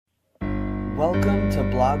Welcome to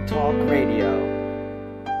Blog Talk Radio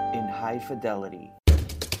in high fidelity.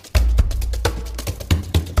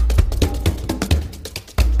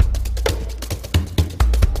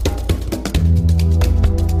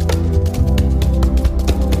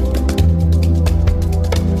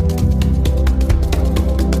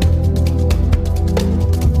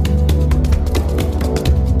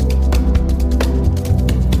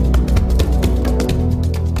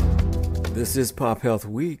 This is Pop Health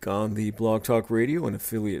Week on the Blog Talk Radio and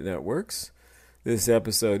affiliate networks. This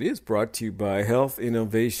episode is brought to you by Health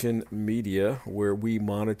Innovation Media, where we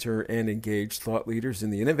monitor and engage thought leaders in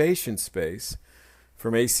the innovation space,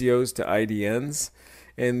 from ACOs to IDNs,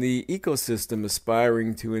 and the ecosystem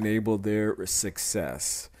aspiring to enable their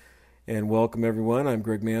success. And welcome, everyone. I'm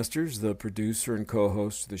Greg Masters, the producer and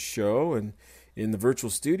co-host of the show, and in the virtual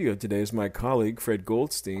studio today is my colleague, Fred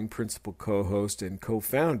Goldstein, principal co-host and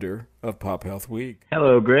co-founder of Pop Health Week.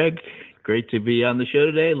 Hello, Greg. Great to be on the show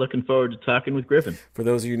today. Looking forward to talking with Griffin. For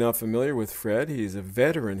those of you not familiar with Fred, he's a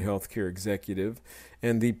veteran healthcare executive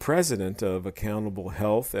and the president of Accountable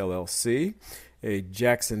Health, LLC, a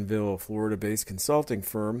Jacksonville, Florida-based consulting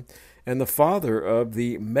firm, and the father of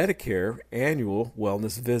the Medicare Annual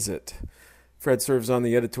Wellness Visit. Fred serves on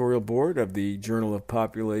the editorial board of the Journal of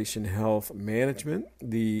Population Health Management,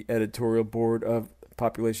 the editorial board of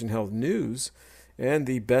Population Health News, and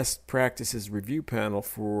the Best Practices Review Panel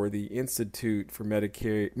for the Institute for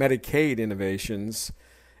Medicaid Innovations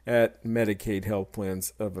at Medicaid Health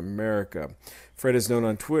Plans of America. Fred is known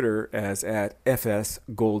on Twitter as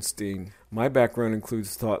 @FSGoldstein. My background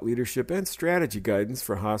includes thought leadership and strategy guidance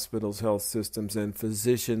for hospitals, health systems, and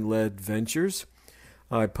physician-led ventures.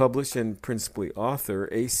 I publish and principally author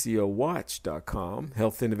ACOWatch.com,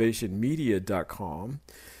 healthinnovationmedia.com,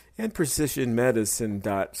 and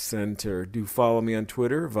precisionmedicine.center. Do follow me on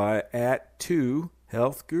Twitter via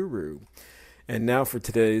 @2healthguru. And now for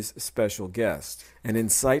today's special guest, an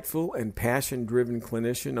insightful and passion-driven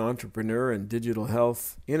clinician, entrepreneur, and digital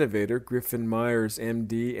health innovator. Griffin Myers,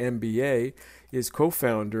 MD, MBA, is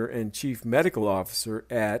co-founder and chief medical officer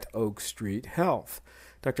at Oakstreet Health.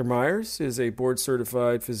 Dr. Myers is a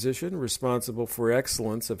board-certified physician responsible for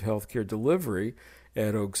excellence of healthcare delivery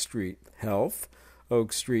at Oakstreet Health.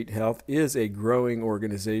 Oakstreet Health is a growing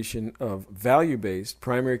organization of value-based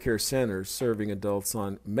primary care centers serving adults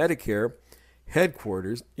on Medicare,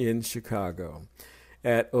 headquarters in Chicago.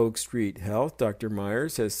 At Oakstreet Health, Dr.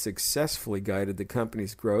 Myers has successfully guided the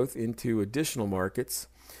company's growth into additional markets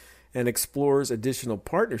and explores additional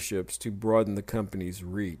partnerships to broaden the company's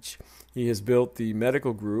reach. He has built the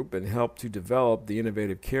medical group and helped to develop the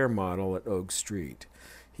innovative care model at Oakstreet.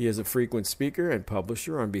 He is a frequent speaker and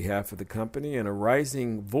publisher on behalf of the company and a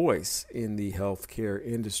rising voice in the healthcare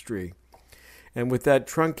industry. And with that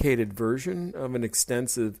truncated version of an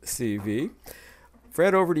extensive CV,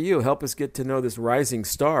 Fred, over to you. Help us get to know this rising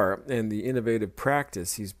star and the innovative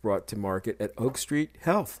practice he's brought to market at Oakstreet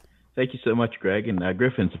Health. Thank you so much, Greg. And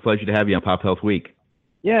Griffin, it's a pleasure to have you on Pop Health Week.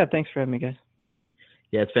 Yeah, thanks for having me, guys.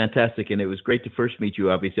 Yeah, it's fantastic. And it was great to first meet you,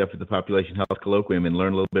 obviously, after the Population Health Colloquium and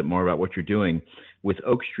learn a little bit more about what you're doing with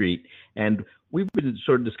Oakstreet. And we've been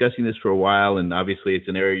sort of discussing this for a while, and obviously it's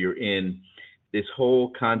an area you're in. This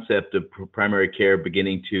whole concept of primary care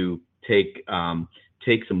beginning to take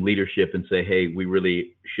some leadership and say, hey, we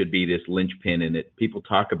really should be this linchpin in it. People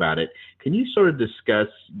talk about it. Can you sort of discuss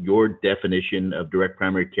your definition of direct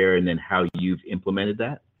primary care and then how you've implemented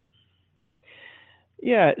that?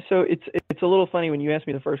 Yeah, so it's a little funny when you asked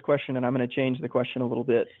me the first question, and I'm going to change the question a little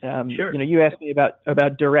bit. Sure. You asked me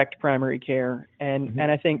about direct primary care, and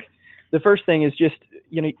I think the first thing is just,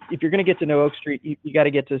 if you're going to get to know Oakstreet, you got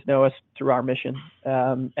to get to know us through our mission.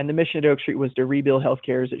 And the mission at Oakstreet was to rebuild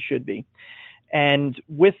healthcare as it should be. And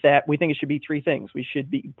with that, we think it should be three things. We should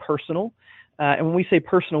be personal. And when we say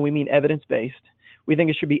personal, we mean evidence-based. We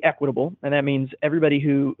think it should be equitable. And that means everybody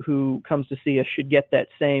who comes to see us should get that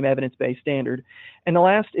same evidence-based standard. And the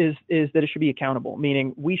last is that it should be accountable,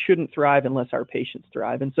 meaning we shouldn't thrive unless our patients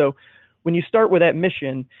thrive. And so when you start with that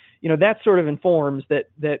mission, that sort of informs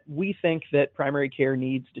that we think that primary care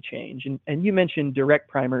needs to change. And you mentioned direct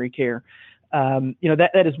primary care.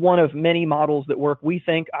 That is one of many models that work. We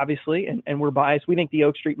think, obviously, and we're biased, we think the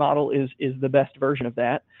Oakstreet model is the best version of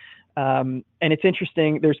that. And it's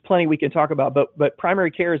interesting, there's plenty we can talk about, but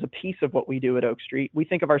primary care is a piece of what we do at Oakstreet. We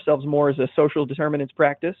think of ourselves more as a social determinants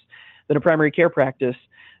practice than a primary care practice.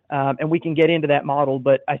 And we can get into that model,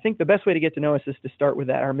 but I think the best way to get to know us is to start with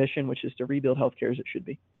that, our mission, which is to rebuild healthcare as it should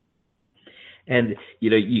be. And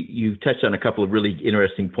you touched on a couple of really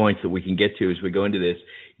interesting points that we can get to as we go into this.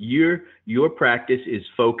 Your practice is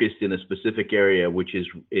focused in a specific area, which is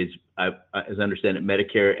as I understand it,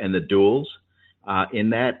 Medicare and the duals. in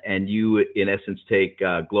that, and you, in essence, take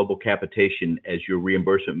global capitation as your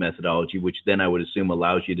reimbursement methodology, which then I would assume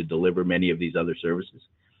allows you to deliver many of these other services.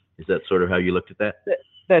 Is that sort of how you looked at that?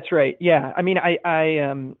 That's right. Yeah. I mean,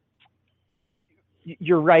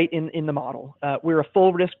 you're right in the model. We're a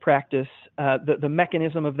full risk practice. The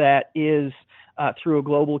mechanism of that is through a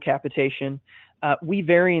global capitation. We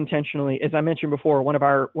very intentionally, as I mentioned before, one of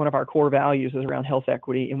our core values is around health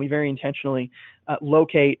equity, and we very intentionally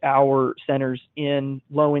locate our centers in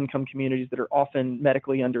low-income communities that are often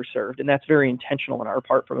medically underserved, and that's very intentional on our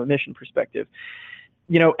part from a mission perspective.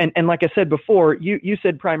 You know, and like I said before, you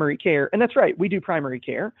said primary care, and that's right, we do primary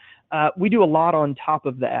care. We do a lot on top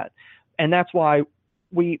of that, and that's why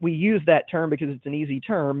we use that term because it's an easy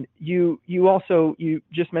term. You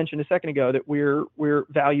just mentioned a second ago that we're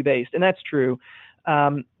value-based, and that's true.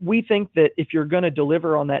 We think that if you're going to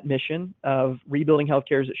deliver on that mission of rebuilding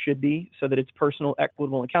healthcare as it should be, so that it's personal,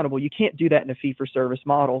 equitable, and accountable, you can't do that in a fee-for-service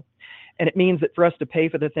model. And it means that for us to pay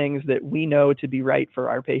for the things that we know to be right for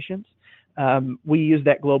our patients, we use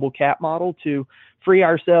that global cap model to free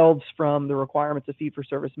ourselves from the requirements of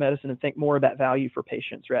fee-for-service medicine and think more about value for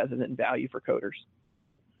patients rather than value for coders.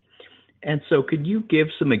 And so could you give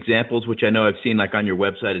some examples, which I know I've seen like on your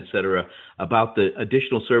website, et cetera, about the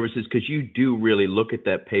additional services? Because you do really look at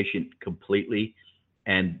that patient completely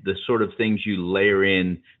and the sort of things you layer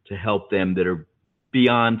in to help them that are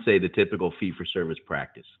beyond, say, the typical fee-for-service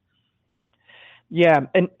practice. Yeah,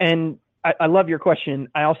 and I love your question.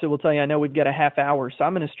 I also will tell you, I know we've got a half hour, so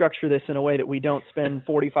I'm going to structure this in a way that we don't spend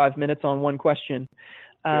 45 minutes on one question.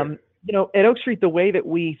 Sure. You know, at Oakstreet, the way that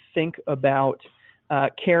we think about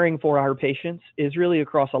caring for our patients is really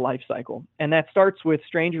across a life cycle. And that starts with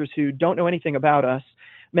strangers who don't know anything about us,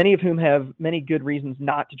 many of whom have many good reasons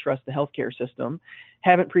not to trust the healthcare system,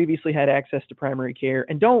 haven't previously had access to primary care,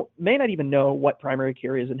 and may not even know what primary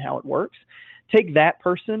care is and how it works. Take that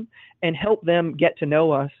person and help them get to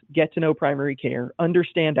know us, get to know primary care,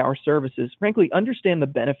 understand our services, frankly, understand the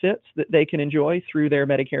benefits that they can enjoy through their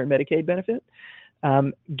Medicare and Medicaid benefit.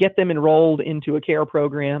 Get them enrolled into a care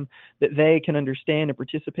program that they can understand and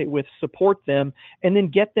participate with, support them, and then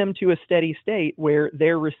get them to a steady state where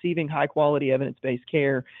they're receiving high quality evidence-based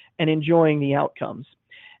care and enjoying the outcomes.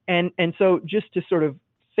 And so just to sort of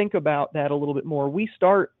think about that a little bit more, we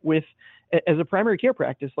start with, as a primary care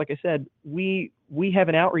practice, like I said, we have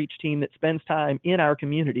an outreach team that spends time in our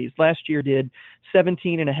communities. Last year did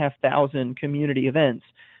 17,500 community events,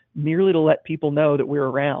 merely to let people know that we're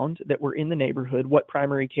around, that we're in the neighborhood, what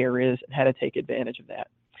primary care is, and how to take advantage of that.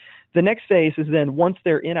 The next phase is then, once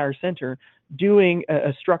they're in our center, doing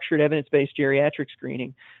a structured evidence-based geriatric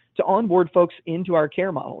screening to onboard folks into our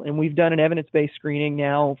care model. And we've done an evidence-based screening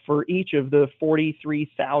now for each of the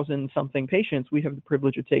 43,000 something patients we have the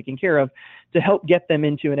privilege of taking care of to help get them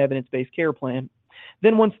into an evidence-based care plan.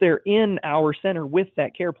 Then once they're in our center with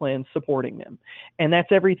that care plan, supporting them. And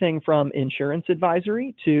that's everything from insurance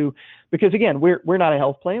advisory to, because again, we're not a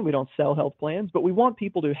health plan, we don't sell health plans, but we want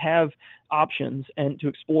people to have options and to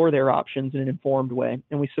explore their options in an informed way,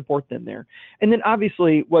 and we support them there. And then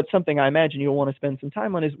obviously, what's something I imagine you'll want to spend some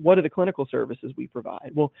time on is, what are the clinical services we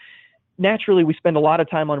provide? Well, naturally, we spend a lot of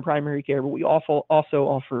time on primary care, but we also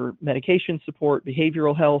offer medication support,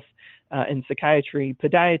 behavioral health, and psychiatry,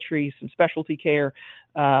 podiatry, some specialty care,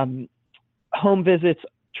 home visits,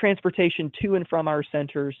 transportation to and from our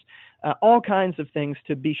centers, all kinds of things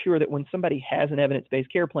to be sure that when somebody has an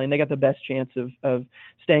evidence-based care plan, they got the best chance of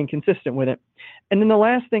staying consistent with it. And then the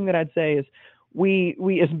last thing that I'd say is,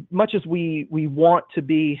 we as much as we want to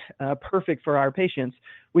be perfect for our patients,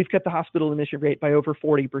 we've cut the hospital admission rate by over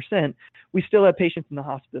 40%. We still have patients in the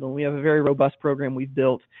hospital. We have a very robust program we've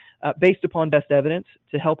built based upon best evidence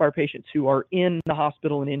to help our patients who are in the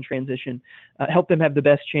hospital and in transition, help them have the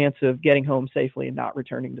best chance of getting home safely and not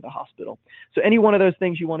returning to the hospital. So any one of those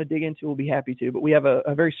things you want to dig into, we'll be happy to, but we have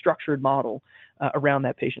a very structured model around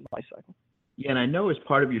that patient life cycle. Yeah, and I know as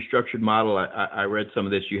part of your structured model, I read some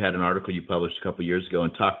of this. You had an article you published a couple of years ago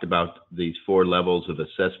and talked about these 4 levels of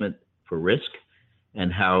assessment for risk,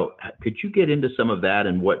 and how, could you get into some of that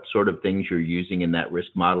and what sort of things you're using in that risk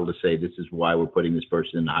model to say, this is why we're putting this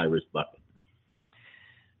person in the high risk bucket?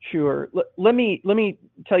 Sure. Let me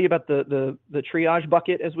tell you about the triage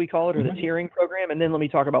bucket, as we call it, or the tiering program, and then let me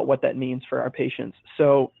talk about what that means for our patients.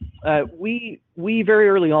 So we very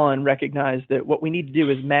early on recognized that what we need to do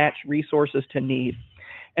is match resources to need.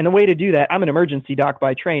 And the way to do that, I'm an emergency doc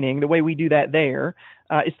by training. The way we do that there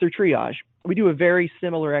is through triage. We do a very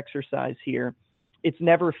similar exercise here. It's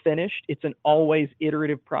never finished. It's an always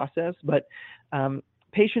iterative process, but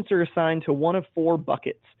patients are assigned to one of 4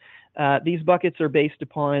 buckets. These buckets are based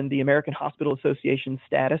upon the American Hospital Association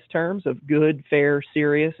status terms of good, fair,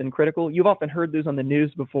 serious, and critical. You've often heard those on the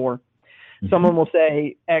news before. Mm-hmm. Someone will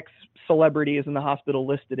say X celebrity is in the hospital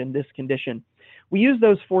listed in this condition. We use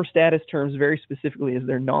those 4 status terms very specifically as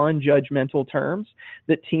they're non-judgmental terms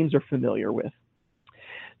that teams are familiar with.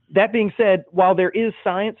 That being said, while there is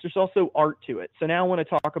science, there's also art to it. So now I want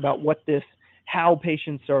to talk about how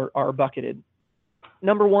patients are bucketed.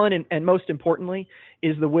 Number one, and most importantly,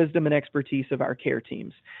 is the wisdom and expertise of our care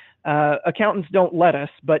teams. Accountants don't let us,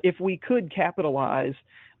 but if we could capitalize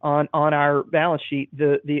on our balance sheet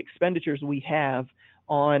the expenditures we have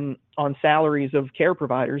on salaries of care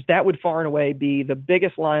providers, that would far and away be the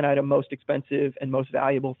biggest line item, most expensive and most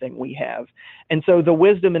valuable thing we have. And so the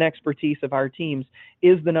wisdom and expertise of our teams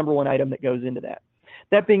is the number one item that goes into that.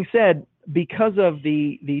 That being said, because of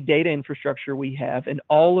the data infrastructure we have and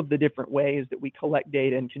all of the different ways that we collect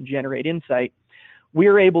data and can generate insight,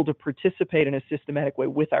 we're able to participate in a systematic way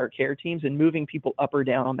with our care teams in moving people up or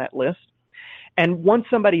down on that list. And once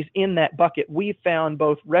somebody's in that bucket, we've found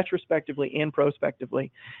both retrospectively and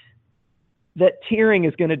prospectively that tiering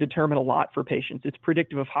is going to determine a lot for patients. It's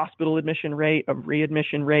predictive of hospital admission rate, of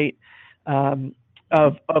readmission rate,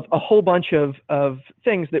 of a whole bunch of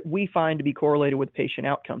things that we find to be correlated with patient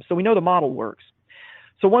outcomes. So we know the model works.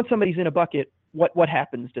 So once somebody's in a bucket, what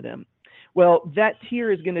happens to them? Well, that tier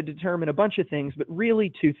is going to determine a bunch of things, but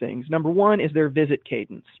really 2 things. Number one is their visit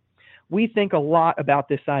cadence. We think a lot about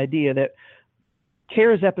this idea that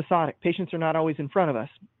care is episodic. Patients are not always in front of us,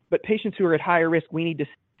 but patients who are at higher risk, we need to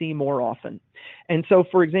see more often. And so,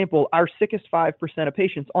 for example, our sickest 5% of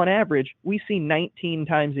patients, on average, we see 19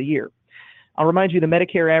 times a year. I'll remind you, the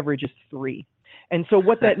Medicare average is 3. And so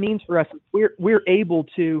what that means for us, we're able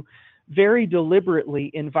to very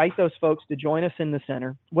deliberately invite those folks to join us in the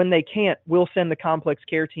center. When they can't, we'll send the complex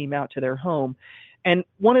care team out to their home. And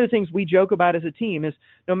one of the things we joke about as a team is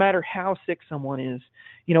no matter how sick someone is,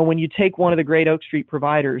 when you take one of the great Oakstreet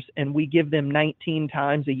providers and we give them 19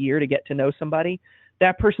 times a year to get to know somebody,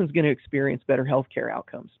 that person's going to experience better healthcare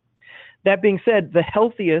outcomes. That being said, the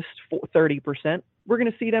healthiest 30%, we're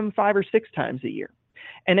going to see them 5 or 6 times a year.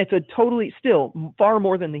 And it's still far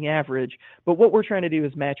more than the average, but what we're trying to do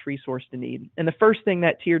is match resource to need. And the first thing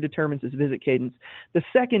that tier determines is visit cadence. The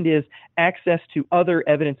second is access to other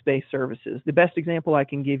evidence-based services. The best example I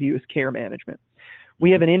can give you is care management.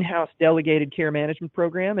 We have an in-house delegated care management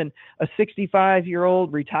program, and a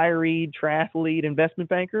 65-year-old retiree triathlete investment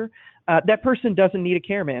banker, that person doesn't need a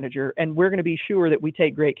care manager, and we're going to be sure that we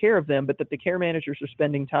take great care of them, but that the care managers are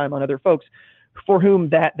spending time on other folks for whom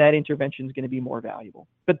that intervention is going to be more valuable.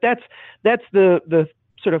 But that's the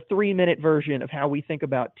sort of 3-minute version of how we think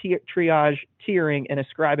about triage, tiering, and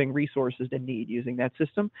ascribing resources to need using that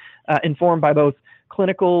system, informed by both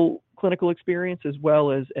clinical experience as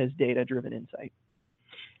well as data-driven insight.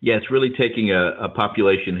 Yeah, it's really taking a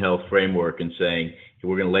population health framework and saying,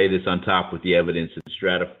 we're going to lay this on top with the evidence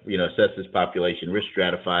and assess this population, risk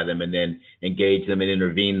stratify them, and then engage them and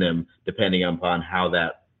intervene them depending upon how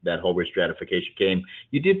that whole risk stratification came.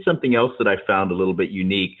 You did something else that I found a little bit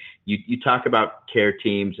unique. You talk about care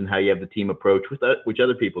teams and how you have the team approach, which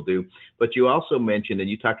other people do, but you also mentioned, and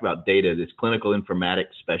you talked about data, this clinical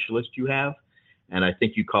informatics specialist you have, and I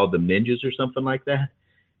think you called them ninjas or something like that.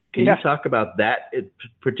 Can you talk about that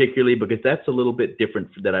particularly, because that's a little bit different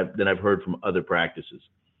than I've heard from other practices?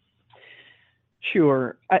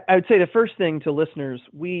 Sure. I would say the first thing to listeners,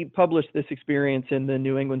 we published this experience in the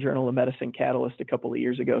New England Journal of Medicine Catalyst a couple of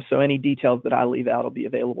years ago, so any details that I leave out will be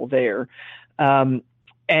available there.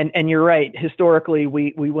 And you're right, historically,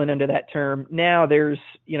 we went into that term. Now there's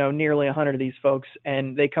nearly 100 of these folks,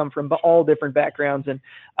 and they come from all different backgrounds, and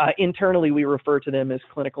internally we refer to them as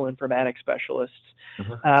clinical informatics specialists.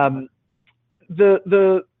 Uh-huh.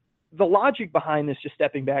 The logic behind this, just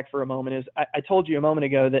stepping back for a moment, is I told you a moment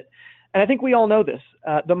ago that, and I think we all know this,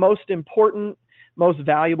 the most important, most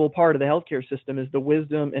valuable part of the healthcare system is the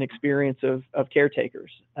wisdom and experience of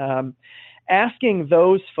caretakers. Asking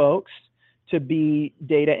those folks to be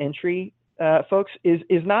data entry folks is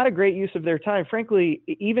not a great use of their time. Frankly,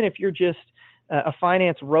 even if you're just a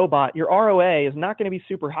finance robot, your ROA is not going to be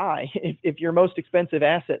super high if your most expensive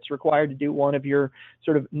asset's required to do one of your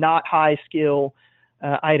sort of not high skill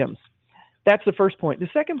items. That's the first point. The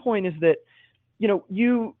second point is that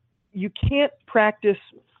you can't practice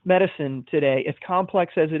medicine today, as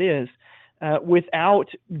complex as it is, without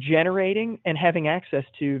generating and having access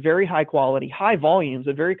to very high quality, high volumes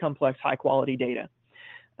of very complex, high quality data.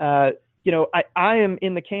 I am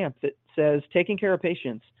in the camp that says taking care of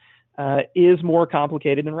patients is more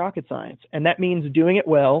complicated than rocket science. And that means doing it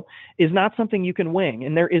well is not something you can wing.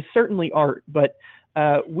 And there is certainly art, but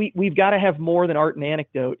we've got to have more than art and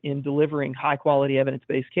anecdote in delivering high quality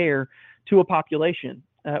evidence-based care to a population,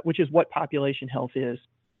 which is what population health is.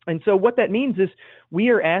 And so what that means is we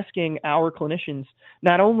are asking our clinicians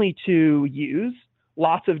not only to use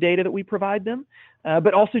lots of data that we provide them,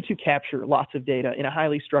 but also to capture lots of data in a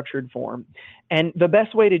highly structured form. And the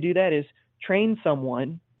best way to do that is train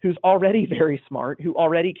someone who's already very smart, who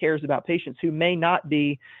already cares about patients, who may not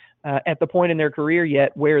be at the point in their career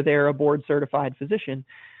yet where they're a board certified physician,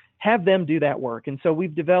 have them do that work. And so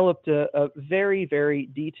we've developed a very, very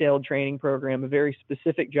detailed training program, a very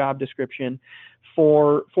specific job description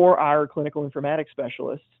for our clinical informatics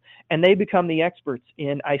specialists. And they become the experts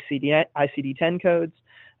in ICD-10 codes,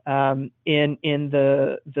 in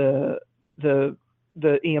the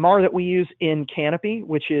EMR that we use, in Canopy,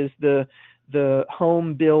 which is the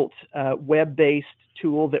home-built web-based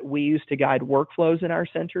tool that we use to guide workflows in our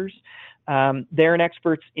centers. They're an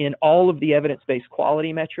experts in all of the evidence-based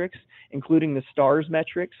quality metrics, including the STARS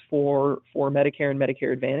metrics for Medicare and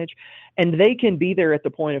Medicare Advantage. And they can be there at the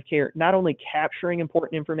point of care, not only capturing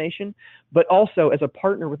important information, but also as a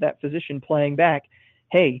partner with that physician playing back,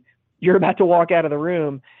 hey, you're about to walk out of the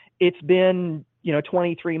room. It's been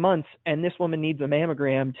 23 months and this woman needs a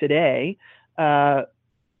mammogram today.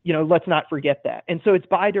 Let's not forget that. And so it's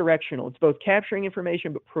bi-directional. It's both capturing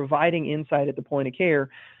information, but providing insight at the point of care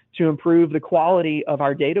to improve the quality of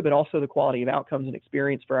our data, but also the quality of outcomes and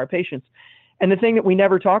experience for our patients. And the thing that we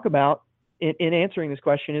never talk about in answering this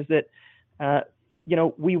question is that,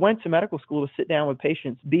 we went to medical school to sit down with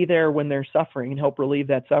patients, be there when they're suffering, and help relieve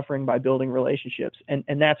that suffering by building relationships. And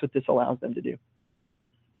that's what this allows them to do.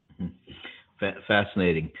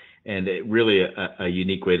 Fascinating, and really a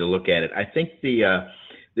unique way to look at it. I think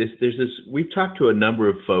we've talked to a number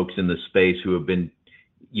of folks in the space who have been,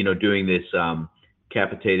 doing this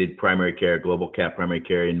capitated primary care, global cap primary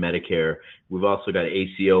care in Medicare. We've also got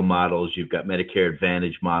ACO models. You've got Medicare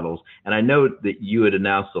Advantage models. And I know that you had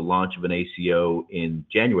announced the launch of an ACO in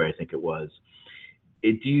January, I think it was.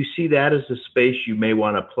 Do you see that as a space you may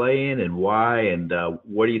want to play in, and why? And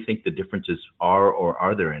what do you think the differences are, or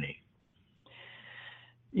are there any?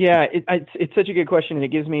 Yeah, it's such a good question, and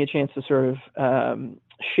it gives me a chance to sort of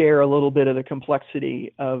share a little bit of the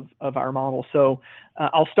complexity of our model. So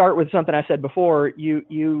I'll start with something I said before.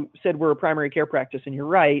 You said we're a primary care practice, and you're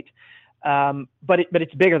right, but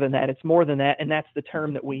it's bigger than that. It's more than that, and that's the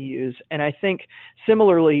term that we use. And I think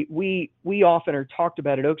similarly, we often are talked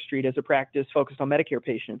about at Oakstreet as a practice focused on Medicare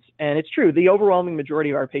patients. And it's true, the overwhelming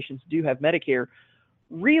majority of our patients do have Medicare.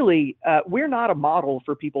 Really, we're not a model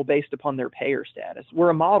for people based upon their payer status. We're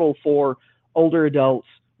a model for older adults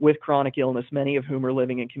with chronic illness, many of whom are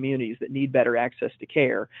living in communities that need better access to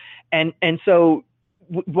care. And so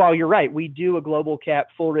while you're right, we do a global cap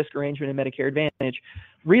full risk arrangement in Medicare Advantage.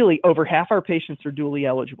 Really, over half our patients are dually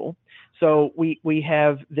eligible. So we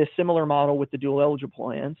have this similar model with the dual eligible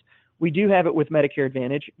plans. We do have it with Medicare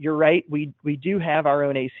Advantage. You're right, we do have our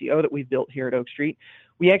own ACO that we've built here at Oakstreet.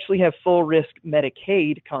 We actually have full risk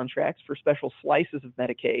Medicaid contracts for special slices of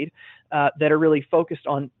Medicaid that are really focused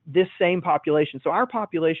on this same population. So our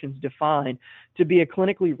population is defined to be a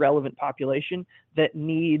clinically relevant population that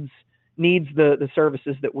needs the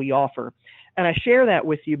services that we offer. And I share that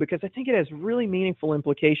with you because I think it has really meaningful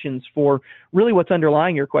implications for really what's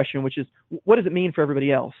underlying your question, which is what does it mean for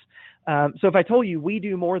everybody else? So if I told you we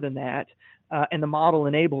do more than that and the model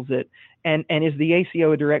enables it, and is the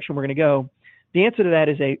ACO a direction we're going to go? The answer to that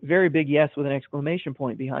is a very big yes with an exclamation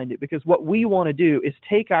point behind it, because what we want to do is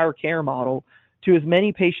take our care model to as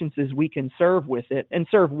many patients as we can serve with it and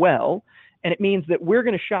serve well. And it means that we're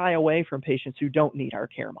going to shy away from patients who don't need our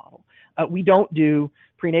care model. We don't do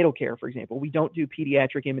prenatal care, for example. We don't do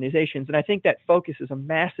pediatric immunizations. And I think that focus is a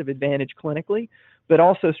massive advantage clinically, but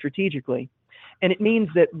also strategically. And it means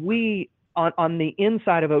that we, on the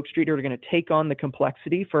inside of Oakstreet, are going to take on the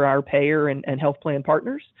complexity for our payer and health plan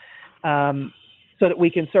partners, so that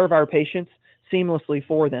we can serve our patients seamlessly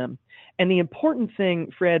for them. And the important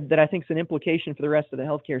thing, Fred, that I think is an implication for the rest of the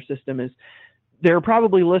healthcare system is there are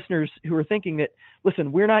probably listeners who are thinking that,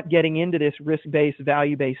 listen, we're not getting into this risk-based,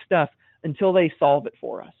 value-based stuff until they solve it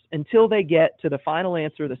for us. Until they get to the final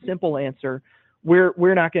answer, the simple answer,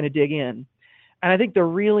 we're not going to dig in. And I think the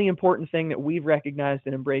really important thing that we've recognized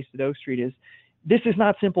and embraced at Oakstreet is this is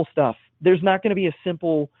not simple stuff. There's not going to be a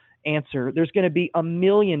simple answer. There's going to be a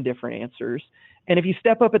million different answers. And if you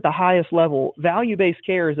step up at the highest level, value-based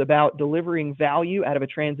care is about delivering value out of a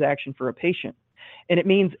transaction for a patient. And it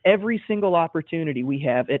means every single opportunity we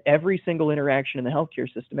have at every single interaction in the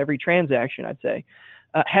healthcare system, every transaction, I'd say,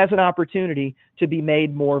 has an opportunity to be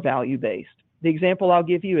made more value-based. The example I'll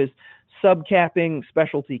give you is subcapping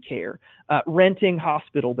specialty care, renting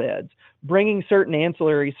hospital beds, bringing certain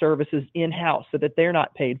ancillary services in-house so that they're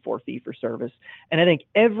not paid for fee-for-service. And I think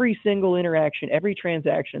every single interaction, every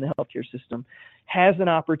transaction in the healthcare system has an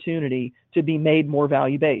opportunity to be made more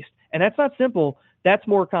value-based. And that's not simple, that's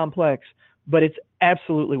more complex, but it's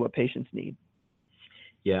absolutely what patients need.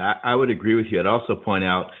 Yeah, I would agree with you. I'd also point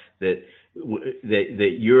out that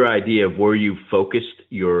your idea of where you focused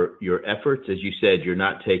your efforts, as you said, you're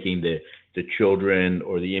not taking the children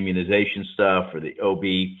or the immunization stuff or the OB.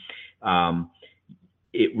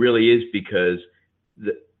 It really is because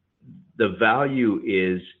the value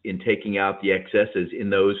is in taking out the excesses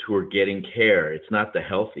in those who are getting care. It's not the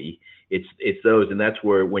healthy. It's those, and that's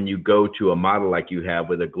where when you go to a model like you have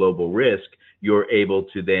with a global risk, you're able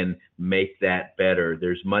to then make that better.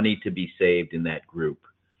 There's money to be saved in that group.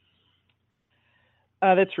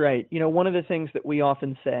 That's right. You know, one of the things that we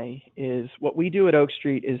often say is what we do at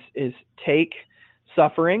Oakstreet is take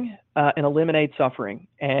suffering and eliminate suffering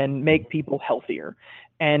and make people healthier.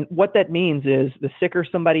 And what that means is the sicker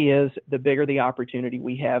somebody is, the bigger the opportunity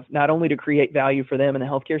we have, not only to create value for them in the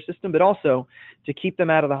healthcare system, but also to keep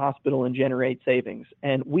them out of the hospital and generate savings.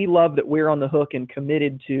 And we love that we're on the hook and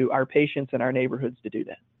committed to our patients and our neighborhoods to do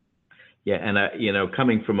that. Yeah, and you know,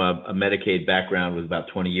 coming from a Medicaid background with about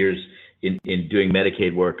 20 years in doing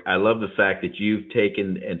Medicaid work, I love the fact that you've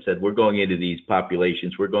taken and said, we're going into these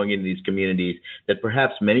populations, we're going into these communities that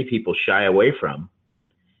perhaps many people shy away from.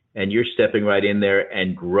 And you're stepping right in there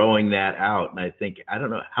and growing that out. And I think, I don't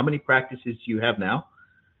know, how many practices do you have now?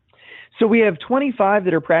 So we have 25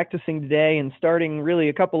 that are practicing today, and starting really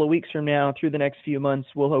a couple of weeks from now through the next few months,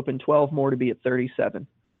 we'll open 12 more to be at 37.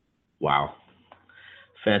 Wow.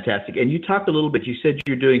 Fantastic. And you talked a little bit, you said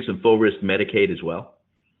you're doing some full risk Medicaid as well?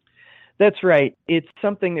 That's right. It's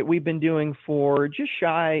something that we've been doing for just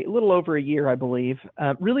shy, a little over a year, I believe,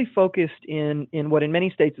 really focused in what in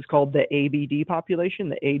many states is called the ABD population,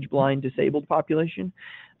 the age blind disabled population,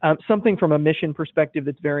 something from a mission perspective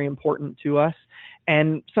that's very important to us,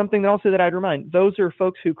 and something also that I'd remind, those are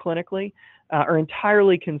folks who clinically are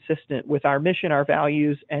entirely consistent with our mission, our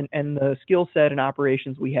values, and the skill set and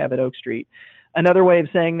operations we have at Oakstreet. Another way of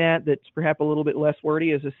saying that that's perhaps a little bit less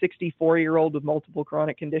wordy is a 64-year-old with multiple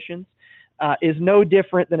chronic conditions is no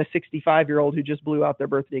different than a 65-year-old who just blew out their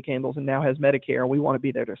birthday candles and now has Medicare. We want to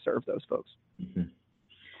be there to serve those folks. Mm-hmm.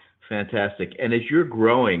 Fantastic. And as you're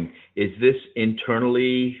growing, is this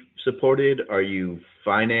internally supported? Are you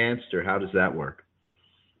financed, or how does that work?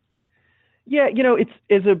 Yeah, you know, it's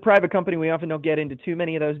as a private company, we often don't get into too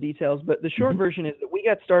many of those details, but the short version is that we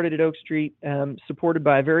got started at Oakstreet, supported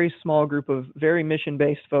by a very small group of very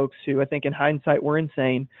mission-based folks who I think in hindsight were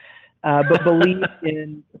insane, but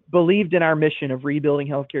believed in our mission of rebuilding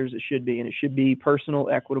healthcare as it should be, and it should be personal,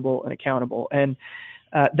 equitable, and accountable. And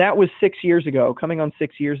that was 6 years ago, coming on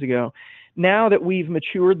 6 years ago. Now that we've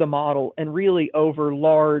matured the model and really over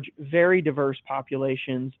large, very diverse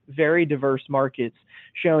populations, very diverse markets,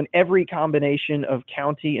 shown every combination of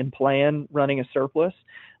county and plan running a surplus,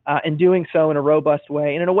 and doing so in a robust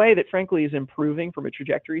way, and in a way that frankly is improving from a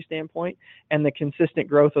trajectory standpoint and the consistent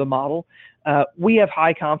growth of the model, we have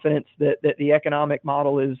high confidence that the economic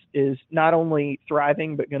model is not only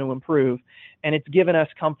thriving but going to improve, and it's given us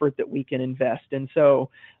comfort that we can invest. And so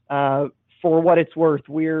for what it's worth,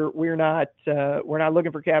 we're not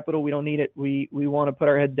looking for capital. We don't need it. We want to put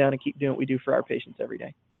our head down and keep doing what we do for our patients every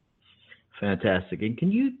day. Fantastic. And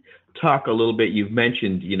can you talk a little bit, you've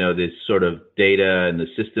mentioned, you know, this sort of data and the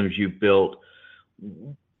systems you've built.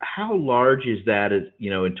 How large is that, as, you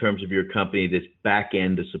know, in terms of your company, this back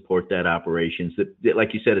end to support that operations that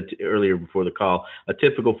like you said earlier before the call, a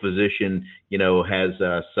typical physician, you know, has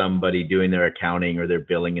somebody doing their accounting or their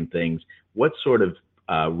billing and things. What sort of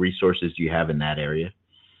resources do you have in that area?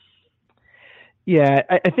 Yeah,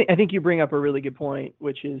 I think you bring up a really good point,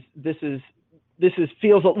 which is this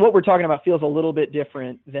feels, what we're talking about feels a little bit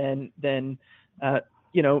different than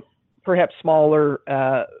you know, perhaps smaller,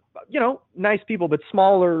 you know, nice people, but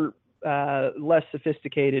smaller, less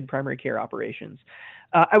sophisticated primary care operations.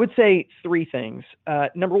 I would say three things.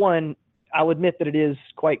 Number one, I'll admit that it is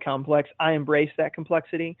quite complex. I embrace that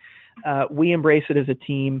complexity. We embrace it as a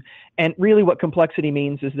team. And really what complexity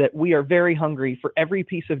means is that we are very hungry for every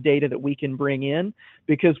piece of data that we can bring in,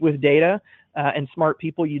 because with data and smart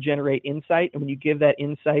people, you generate insight. And when you give that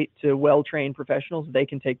insight to well-trained professionals, they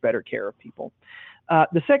can take better care of people.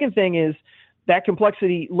 The second thing is that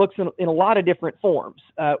complexity looks in a lot of different forms.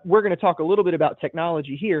 We're going to talk a little bit about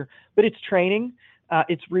technology here, but it's training.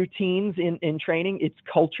 It's routines in training, it's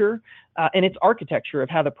culture, and it's architecture of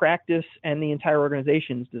how the practice and the entire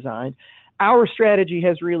organization is designed. Our strategy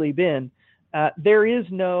has really been There is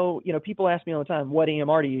no, people ask me all the time, what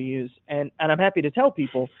EMR do you use? And I'm happy to tell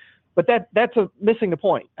people, but that's missing the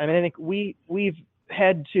point. I mean, I think we've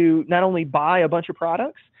had to not only buy a bunch of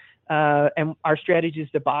products, and our strategy is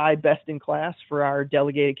to buy best in class for our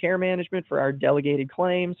delegated care management, for our delegated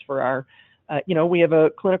claims, for our, we have a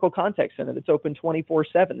clinical contact center that's open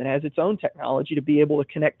 24/7 that has its own technology to be able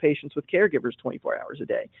to connect patients with caregivers 24 hours a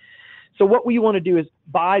day. So what we want to do is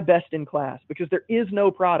buy best in class, because there is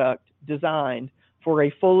no product designed for a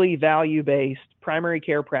fully value-based primary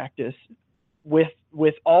care practice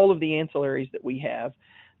with all of the ancillaries that we have.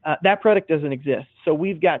 That product doesn't exist. So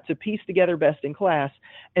we've got to piece together best in class.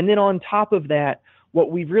 And then on top of that,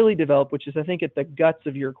 what we've really developed, which is I think at the guts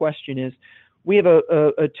of your question, is we have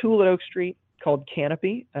a tool at Oakstreet called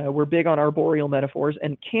Canopy. We're big on arboreal metaphors,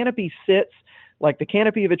 and Canopy sits like the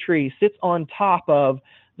canopy of a tree, sits on top of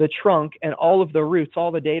the trunk and all of the roots, all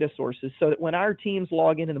the data sources, so that when our teams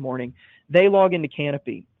log in the morning, they log into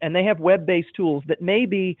Canopy, and they have web-based tools that may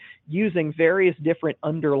be using various different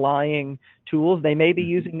underlying tools. They may be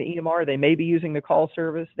using the EMR, they may be using the call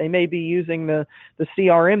service, they may be using the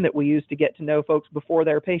CRM that we use to get to know folks before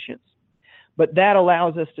they're patients. But that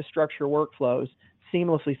allows us to structure workflows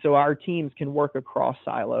seamlessly so our teams can work across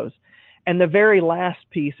silos. And the very last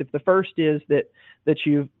piece, if the first is that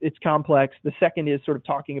it's complex, the second is sort of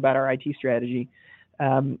talking about our IT strategy.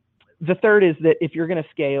 The third is that if you're going to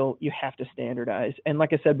scale, you have to standardize. And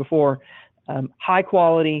like I said before, high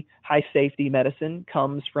quality, high safety medicine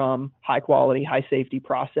comes from high quality, high safety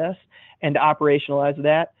process. And to operationalize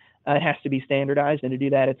that, it has to be standardized. And to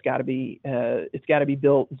do that, it's got to be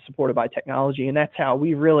built and supported by technology. And that's how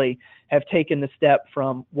we really have taken the step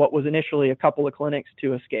from what was initially a couple of clinics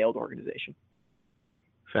to a scaled organization.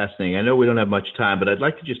 Fascinating. I know we don't have much time, but I'd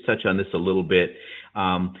like to just touch on this a little bit.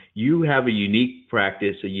 You have a unique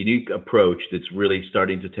practice, a unique approach that's really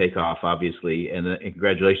starting to take off, obviously, and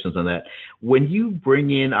congratulations on that. When you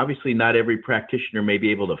bring in, obviously not every practitioner may be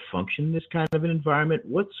able to function in this kind of an environment.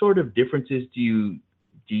 What sort of differences do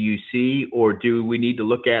you see, or do we need to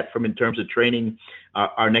look at in terms of training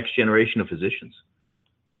our next generation of physicians?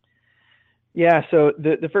 Yeah, so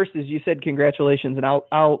the first is, you said congratulations, and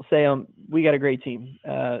I'll say we got a great team.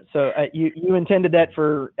 So you intended that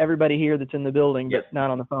for everybody here that's in the building, but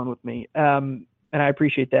not on the phone with me, and I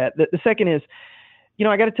appreciate that. The second is,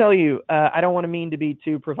 I got to tell you, I don't want to mean to be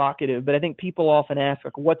too provocative, but I think people often ask,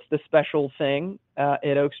 like, what's the special thing at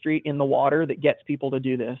Oakstreet in the water that gets people to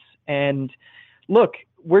do this? And look,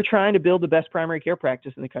 we're trying to build the best primary care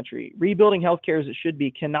practice in the country. Rebuilding healthcare as it should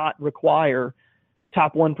be cannot require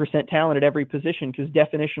top 1% talent at every position, because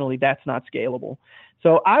definitionally that's not scalable.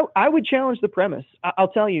 So I would challenge the premise. I'll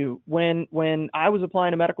tell you, when I was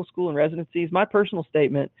applying to medical school and residencies, my personal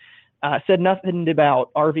statement said nothing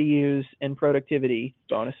about RVUs and productivity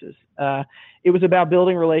bonuses. It was about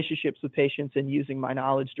building relationships with patients and using my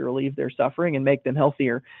knowledge to relieve their suffering and make them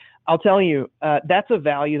healthier. I'll tell you, that's a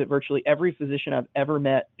value that virtually every physician I've ever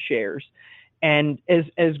met shares. And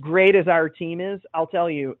as great as our team is, I'll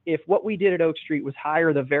tell you, if what we did at Oakstreet was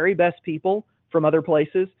hire the very best people from other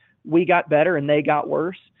places, we got better and they got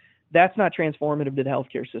worse, that's not transformative to the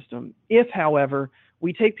healthcare system. If, however,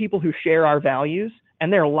 we take people who share our values,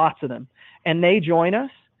 and there are lots of them, and they join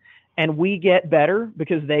us, and we get better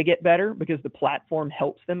because they get better, because the platform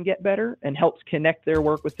helps them get better and helps connect their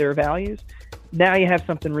work with their values, now you have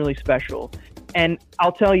something really special. And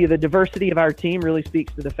I'll tell you, the diversity of our team really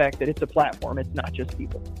speaks to the fact that it's a platform. It's not just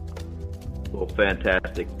people. Well,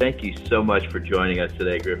 fantastic. Thank you so much for joining us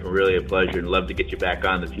today, Griffin. Really a pleasure, and love to get you back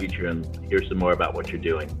on in the future and hear some more about what you're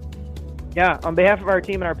doing. Yeah, on behalf of our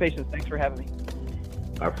team and our patients, thanks for having me.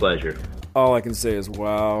 Our pleasure. All I can say is,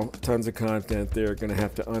 wow, tons of content there. Going to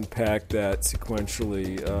have to unpack that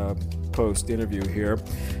sequentially post-interview here.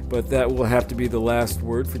 But that will have to be the last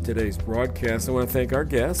word for today's broadcast. I want to thank our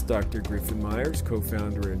guest, Dr. Griffin Myers,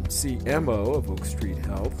 co-founder and CMO of Oakstreet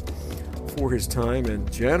Health, for his time and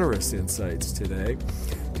generous insights today.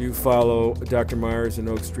 Do follow Dr. Myers and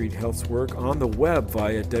Oakstreet Health's work on the web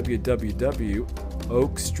via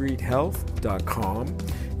www.oakstreethealth.com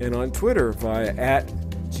and on Twitter via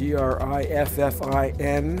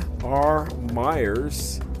 @GriffinR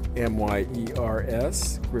Myers,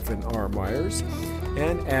 MYERS, Griffin R. Myers,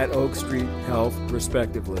 and @Oakstreet Health,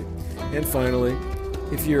 respectively. And finally,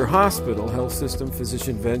 if your hospital, health system,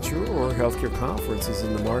 physician venture, or healthcare conference is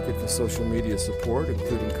in the market for social media support,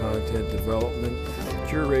 including content development,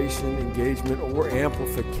 curation, engagement, or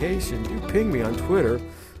amplification, do ping me on Twitter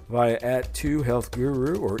via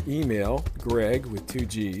 @2healthguru or email Greg with 2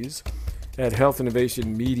 G's at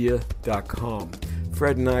healthinnovationmedia.com.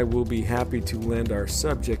 Fred and I will be happy to lend our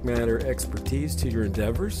subject matter expertise to your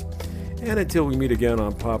endeavors. And until we meet again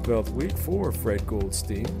on Pop Health Week, for Fred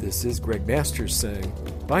Goldstein, this is Greg Masters saying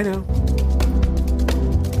bye now.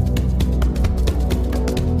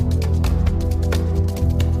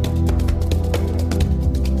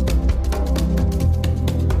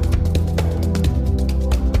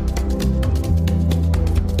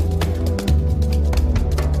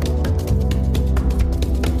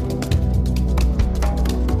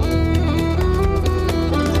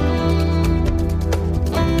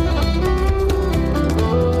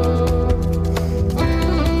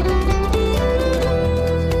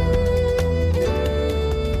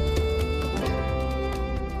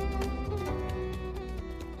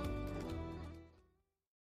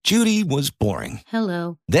 Judy was boring.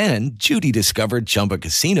 Hello. Then Judy discovered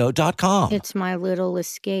ChumbaCasino.com. It's my little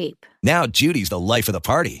escape. Now Judy's the life of the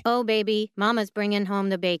party. Oh, baby, mama's bringing home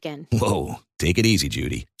the bacon. Whoa, take it easy,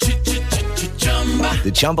 Judy.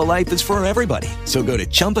 The Chumba life is for everybody. So go to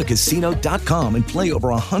ChumbaCasino.com and play over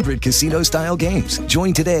 100 casino-style games.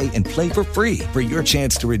 Join today and play for free for your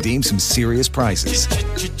chance to redeem some serious prizes.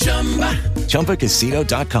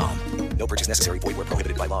 ChumbaCasino.com. No purchase necessary. Void where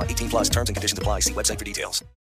prohibited by law. 18+ terms and conditions apply. See website for details.